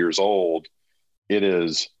 50 years old. It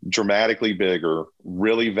is dramatically bigger,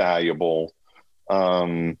 really valuable.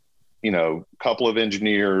 Couple of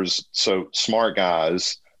engineers, so smart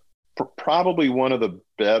guys, probably one of the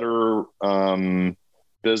better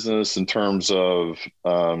business in terms of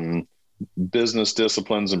business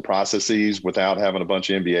disciplines and processes without having a bunch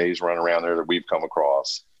of MBAs running around there that we've come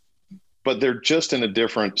across. But they're just in a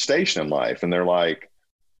different station in life. And they're like,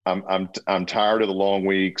 I'm tired of the long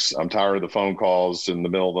weeks. I'm tired of the phone calls in the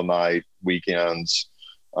middle of the night, weekends.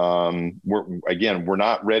 We're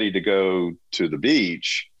not ready to go to the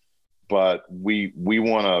beach, but we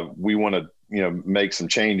want to make some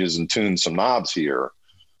changes and tune some knobs here.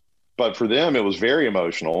 But for them, it was very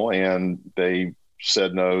emotional, and they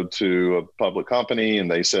said no to a public company,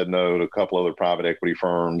 and they said no to a couple other private equity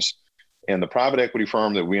firms. And the private equity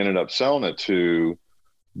firm that we ended up selling it to,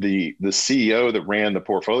 the CEO that ran the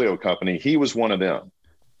portfolio company, he was one of them.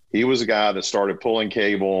 He was a guy that started pulling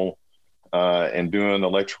cable and doing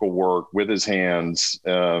electrical work with his hands,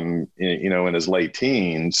 in his late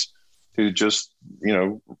teens, who just,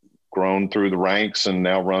 grown through the ranks and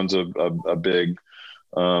now runs a big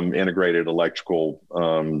integrated electrical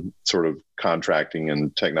sort of contracting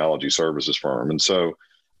and technology services firm. And so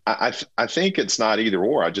I think it's not either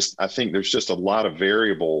or. I think there's just a lot of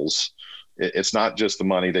variables. It's not just the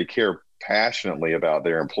money. They care passionately about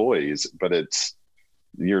their employees, but it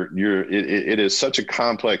is such a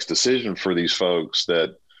complex decision for these folks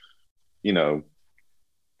that,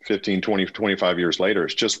 15, 20, 25 years later,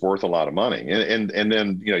 it's just worth a lot of money. And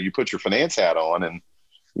then, you put your finance hat on and,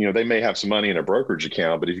 they may have some money in a brokerage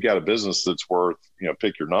account, but if you got a business that's worth,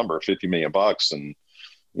 pick your number, $50 million and,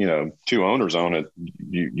 2 owners own it,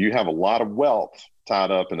 you have a lot of wealth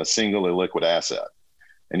tied up in a single illiquid asset,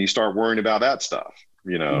 and you start worrying about that stuff,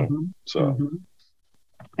 Mm-hmm. So. Mm-hmm.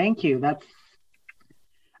 Thank you.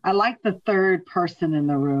 I like the third person in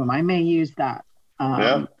the room. I may use that.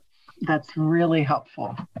 Yeah. That's really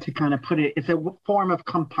helpful to kind of put it. It's a form of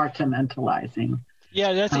compartmentalizing.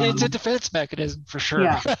 Yeah, it's a defense mechanism for sure.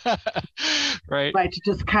 Yeah. Right. Right. To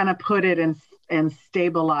just kind of put it and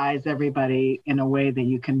stabilize everybody in a way that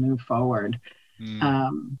you can move forward.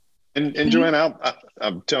 And Joanna,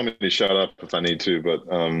 I'm telling me to shut up if I need to, but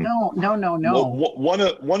no.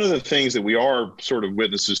 One of the things that we are sort of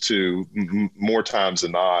witnesses to more times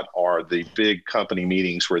than not are the big company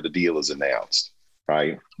meetings where the deal is announced,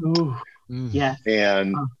 right? Ooh, yes.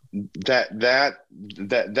 And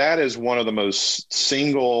that is one of the most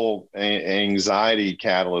single anxiety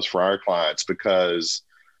catalysts for our clients, because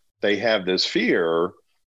they have this fear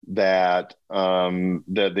that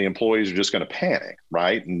that the employees are just going to panic,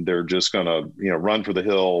 right? And they're just going to run for the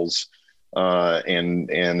hills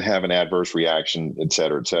and have an adverse reaction, et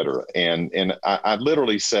cetera, et cetera. And I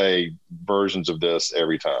literally say versions of this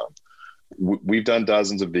every time. We've done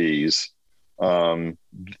dozens of these. The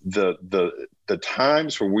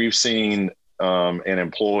times where we've seen an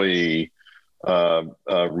employee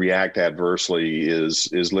react adversely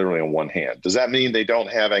is literally on one hand. Does that mean they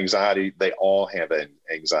don't have anxiety? They all have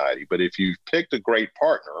anxiety. But if you've picked a great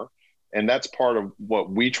partner, and that's part of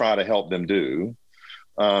what we try to help them do,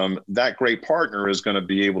 that great partner is going to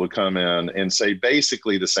be able to come in and say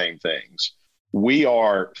basically the same things. We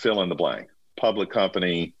are fill in the blank, public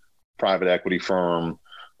company, private equity firm.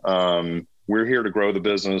 We're here to grow the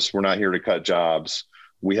business. We're not here to cut jobs.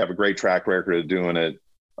 We have a great track record of doing it.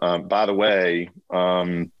 By the way,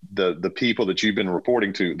 the people that you've been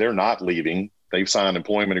reporting to, they're not leaving. They've signed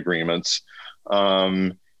employment agreements.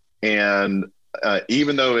 And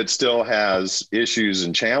even though it still has issues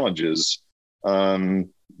and challenges,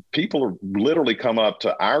 people literally come up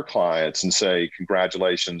to our clients and say,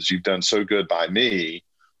 congratulations, you've done so good by me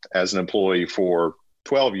as an employee for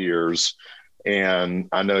 12 years. And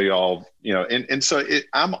I know y'all, and so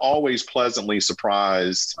I'm always pleasantly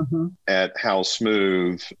surprised at how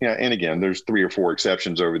smooth, and again, there's 3 or 4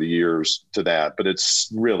 exceptions over the years to that, but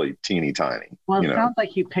it's really teeny tiny. Well, it sounds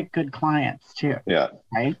like you pick good clients too. Yeah.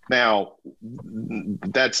 Right. Now,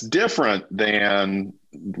 that's different than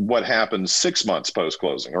what happens 6 months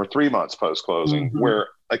post-closing or 3 months post-closing, where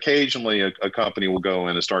occasionally a company will go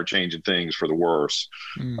in and start changing things for the worse.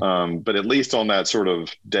 But at least on that sort of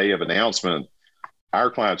day of announcement, our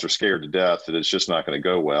clients are scared to death that it's just not going to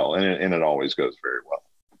go well. And it always goes very well.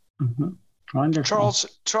 Mm-hmm. Wonderful.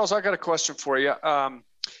 Charles, I got a question for you.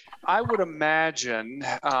 I would imagine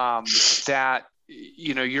that,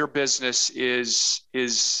 your business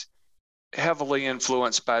is heavily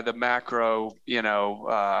influenced by the macro,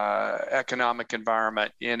 economic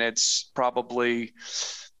environment, and it's probably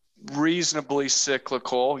reasonably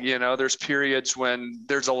cyclical. There's periods when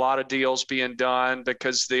there's a lot of deals being done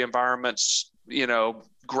because the environment's,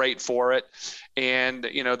 great for it. And,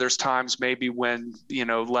 there's times maybe when,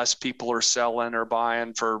 less people are selling or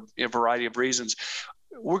buying for a variety of reasons.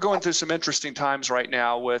 We're going through some interesting times right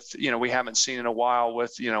now with, we haven't seen in a while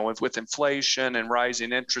with inflation and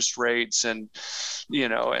rising interest rates and,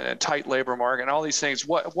 and a tight labor market and all these things.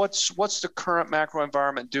 What's the current macro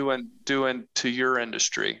environment doing to your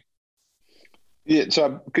industry? Yeah,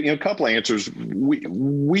 so a couple of answers.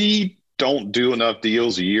 We don't do enough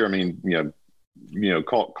deals a year. I mean,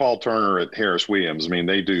 call Turner at Harris Williams. I mean,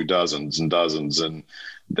 they do dozens and dozens, and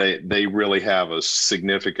they really have a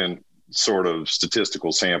significant sort of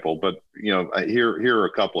statistical sample. But here are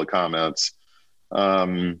a couple of comments.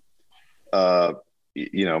 I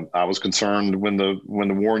was concerned when the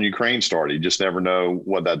war in Ukraine started. You just never know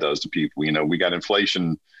what that does to people. We got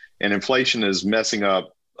inflation, and inflation is messing up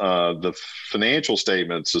the financial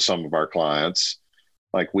statements of some of our clients.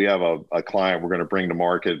 Like we have a client we're going to bring to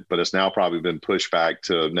market, but it's now probably been pushed back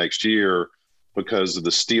to next year because of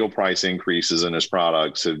the steel price increases in his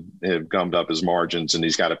products have gummed up his margins, and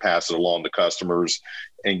he's got to pass it along to customers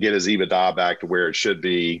and get his EBITDA back to where it should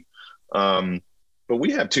be. But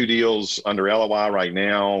we have 2 deals under LOI right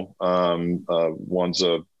now. One's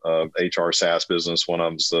a HR SaaS business. One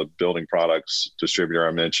of them's the building products distributor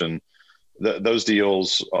I mentioned. Those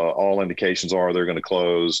deals, all indications are they're going to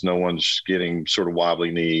close. No one's getting sort of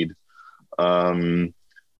wobbly kneed.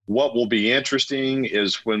 What will be interesting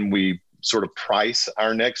is when we sort of price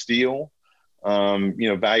our next deal.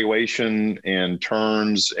 Valuation and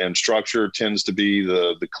terms and structure tends to be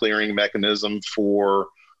the clearing mechanism for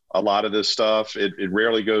a lot of this stuff. It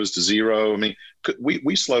rarely goes to zero. I mean,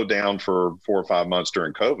 we slowed down for 4 or 5 months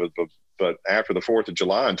during COVID, but after the 4th of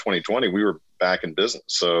July in 2020, we were back in business.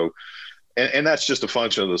 So, and that's just a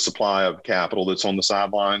function of the supply of capital that's on the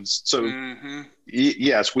sidelines. So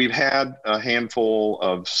yes, we've had a handful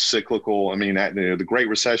of cyclical. I mean, the Great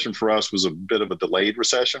Recession for us was a bit of a delayed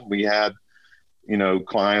recession. We had,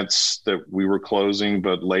 clients that we were closing,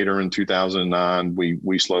 but later in 2009,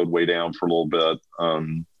 we slowed way down for a little bit.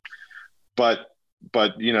 But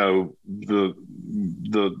the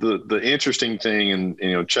interesting thing,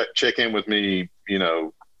 and check in with me,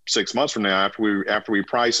 6 months from now after we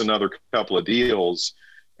price another couple of deals,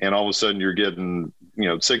 and all of a sudden you're getting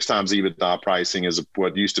 6 times EBITDA pricing is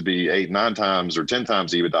what used to be 8, 9 times or 10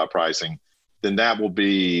 times EBITDA pricing, then that will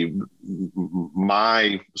be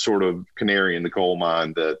my sort of canary in the coal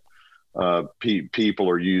mine that people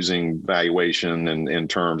are using valuation and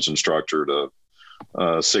terms and structure to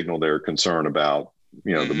signal their concern about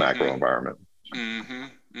the macro environment.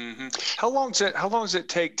 How long does it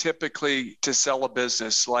take typically to sell a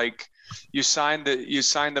business? Like you sign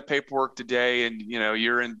the paperwork today, and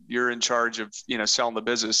you're in charge of selling the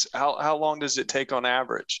business. How long does it take on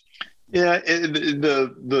average? Yeah,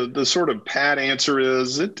 the sort of pat answer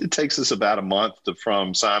is it takes us about a month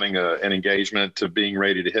from signing an engagement to being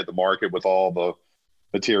ready to hit the market with all the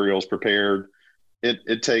materials prepared.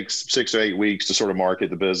 It takes 6 to 8 weeks to sort of market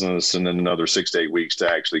the business, and then another 6 to 8 weeks to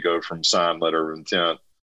actually go from signed letter of intent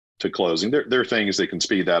to closing. There are things that can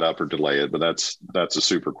speed that up or delay it, but that's a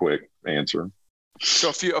super quick answer. So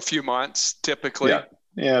a few months typically. Yeah,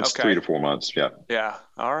 it's 3 to 4 months. Yeah. Yeah.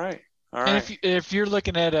 All right. And if you're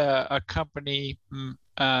looking at a company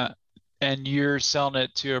and you're selling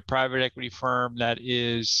it to a private equity firm that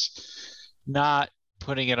is not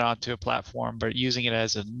putting it onto a platform but using it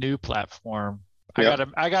as a new platform,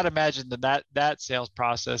 I gotta imagine that sales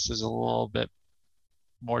process is a little bit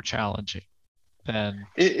more challenging than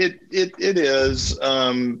it is,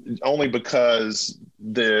 only because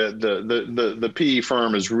the PE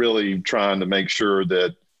firm is really trying to make sure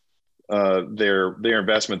that their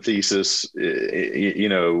investment thesis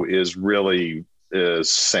is really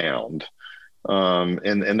sound,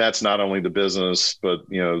 and that's not only the business but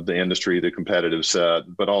the industry, the competitive set,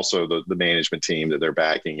 but also the management team that they're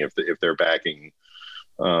backing. If they're backing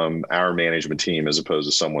our management team as opposed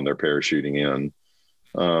to someone they're parachuting in,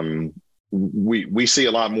 we see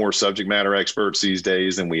a lot more subject matter experts these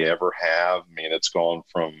days than we ever have. I mean, it's gone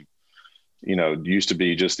from used to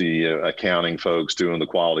be just the accounting folks doing the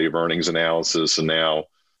quality of earnings analysis. And now,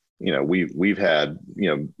 we've had,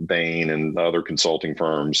 Bain and other consulting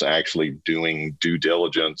firms actually doing due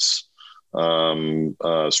diligence,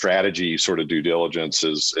 strategy sort of due diligence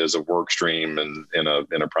as a work stream in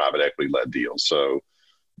a private equity led deal. So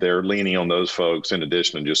they're leaning on those folks in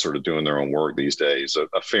addition to just sort of doing their own work these days,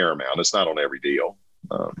 a fair amount. It's not on every deal.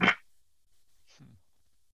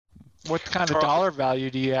 What kind of dollar value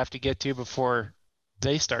do you have to get to before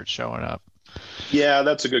they start showing up? Yeah,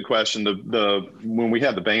 that's a good question. When we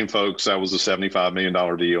had the Bain folks, that was a $75 million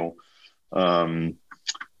deal.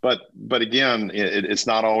 But again, it's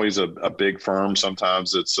not always a big firm.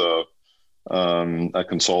 Sometimes it's a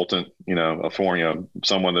consultant,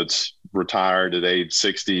 someone that's retired at age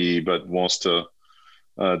 60 but wants to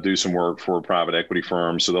do some work for a private equity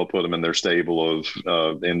firm. So they'll put them in their stable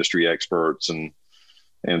of industry experts and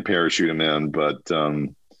parachute them in. But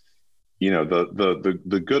the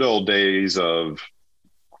good old days of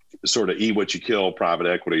sort of eat what you kill private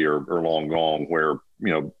equity are long gone, where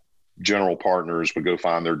general partners would go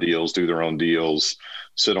find their deals, do their own deals,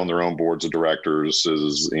 sit on their own boards of directors.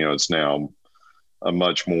 It's now a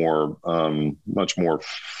much more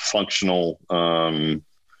functional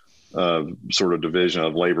sort of division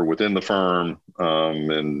of labor within the firm,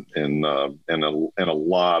 and a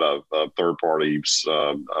lot of third parties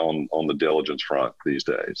on the diligence front these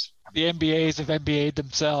days. The MBAs have MBA'd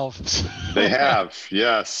themselves. They have,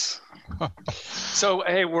 yes. So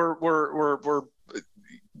hey, we're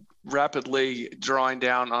rapidly drawing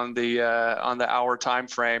down on the hour time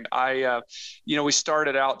frame. We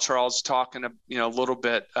started out, Charles, talking a little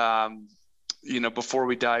bit before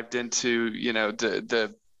we dived into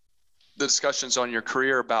the discussions on your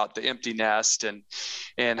career about the empty nest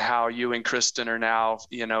and how you and Kristen are now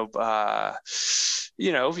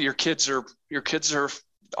your kids are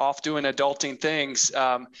off doing adulting things.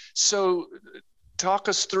 So talk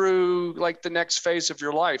us through like the next phase of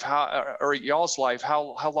your life, or y'all's life.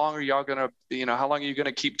 How long are y'all gonna, how long are you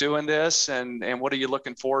gonna keep doing this, and what are you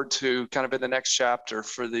looking forward to kind of in the next chapter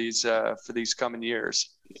for these coming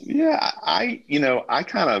years? Yeah, I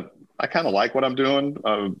kind of like what I'm doing,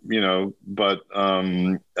 but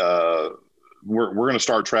we're going to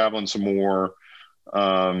start traveling some more.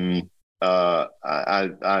 I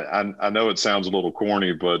know it sounds a little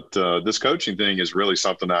corny, but this coaching thing is really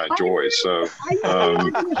something I enjoy. I knew you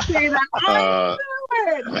were going to say that. I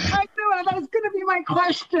knew it. That was going to be my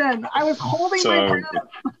question. I was holding my breath.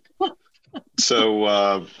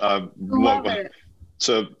 Love it.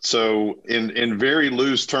 So in very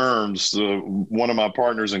loose terms, one of my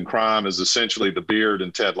partners in crime is essentially the Beard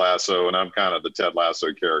in Ted Lasso, and I'm kind of the Ted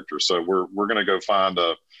Lasso character. So we're going to go find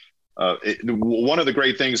one of the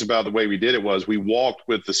great things about the way we did it was we walked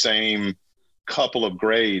with the same couple of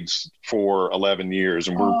grades for 11 years.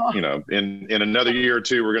 And we're, in another year or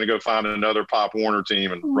two, we're going to go find another Pop Warner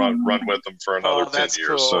team and run with them for another 10 years.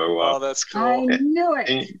 Cool. So that's cool. I knew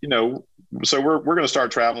it. So we're going to start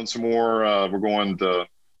traveling some more. We're going to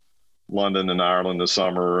London and Ireland this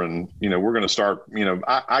summer. And, we're going to start,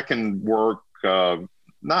 I can work,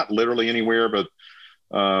 not literally anywhere, but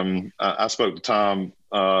I spoke to Tom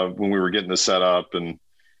when we were getting this set up, and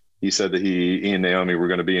he said that he and Naomi were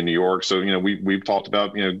going to be in New York. So, we've talked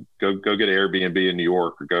about, go get an Airbnb in New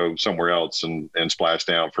York or go somewhere else and splash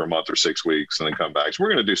down for a month or 6 weeks and then come back. So we're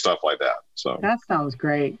going to do stuff like that. So that sounds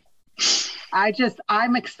great.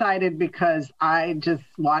 I'm excited because I just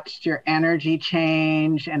watched your energy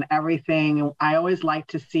change and everything. I always like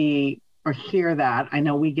to see or hear that. I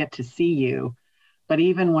know we get to see you, but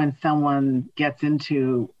even when someone gets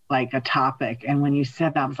into like a topic, and when you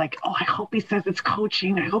said that, I was like, oh, I hope he says it's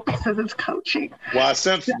coaching. Well, I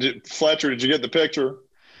sent Fletcher. Did you get the picture?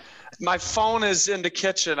 My phone is in the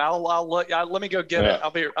kitchen. I'll look. Let me go get it. I'll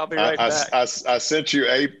be right back. I sent you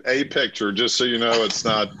a picture just so you know it's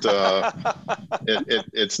not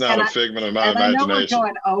it's not a figment of my imagination. I know we're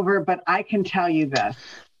going over, but I can tell you this: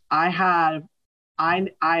 I had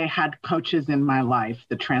coaches in my life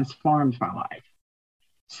that transformed my life.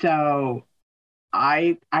 So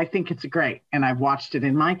I think it's great, and I've watched it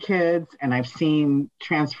in my kids, and I've seen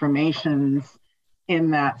transformations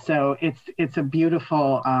in that. So it's a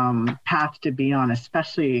beautiful path to be on,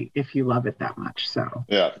 especially if you love it that much. So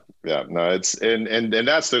no, it's and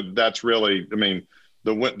that's really, I mean,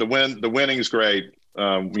 the winning's great.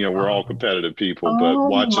 We're all competitive people, but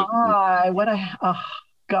watch it. What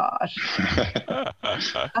gosh.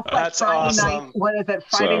 That's Friday awesome. Night, what is it?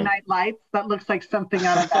 Friday Night Lights? That looks like something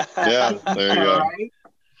out of that. Yeah, there you go. Right?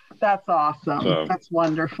 That's awesome. That's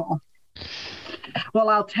wonderful. Well,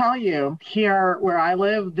 I'll tell you, here where I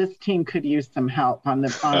live, this team could use some help on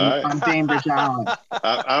right. on Bainbridge Island.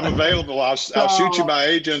 I'm available. I'll shoot you my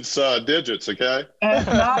agent's digits. Okay. And it's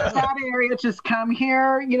not a bad area. Just come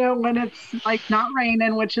here, when it's like not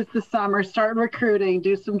raining, which is the summer, start recruiting,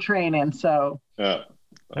 do some training. So yeah,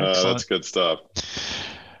 that's good stuff.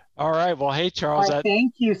 All right. Well, hey, Charles.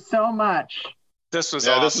 Thank you so much. This was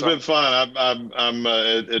awesome. This has been fun.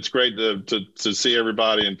 It's great to see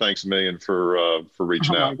everybody, and thanks a million for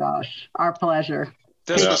reaching out. Oh my gosh, our pleasure.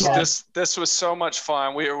 This was so much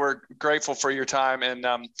fun. We were grateful for your time, and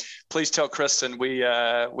please tell Kristen we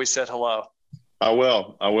said hello. I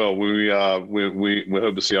will. We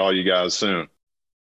hope to see all you guys soon.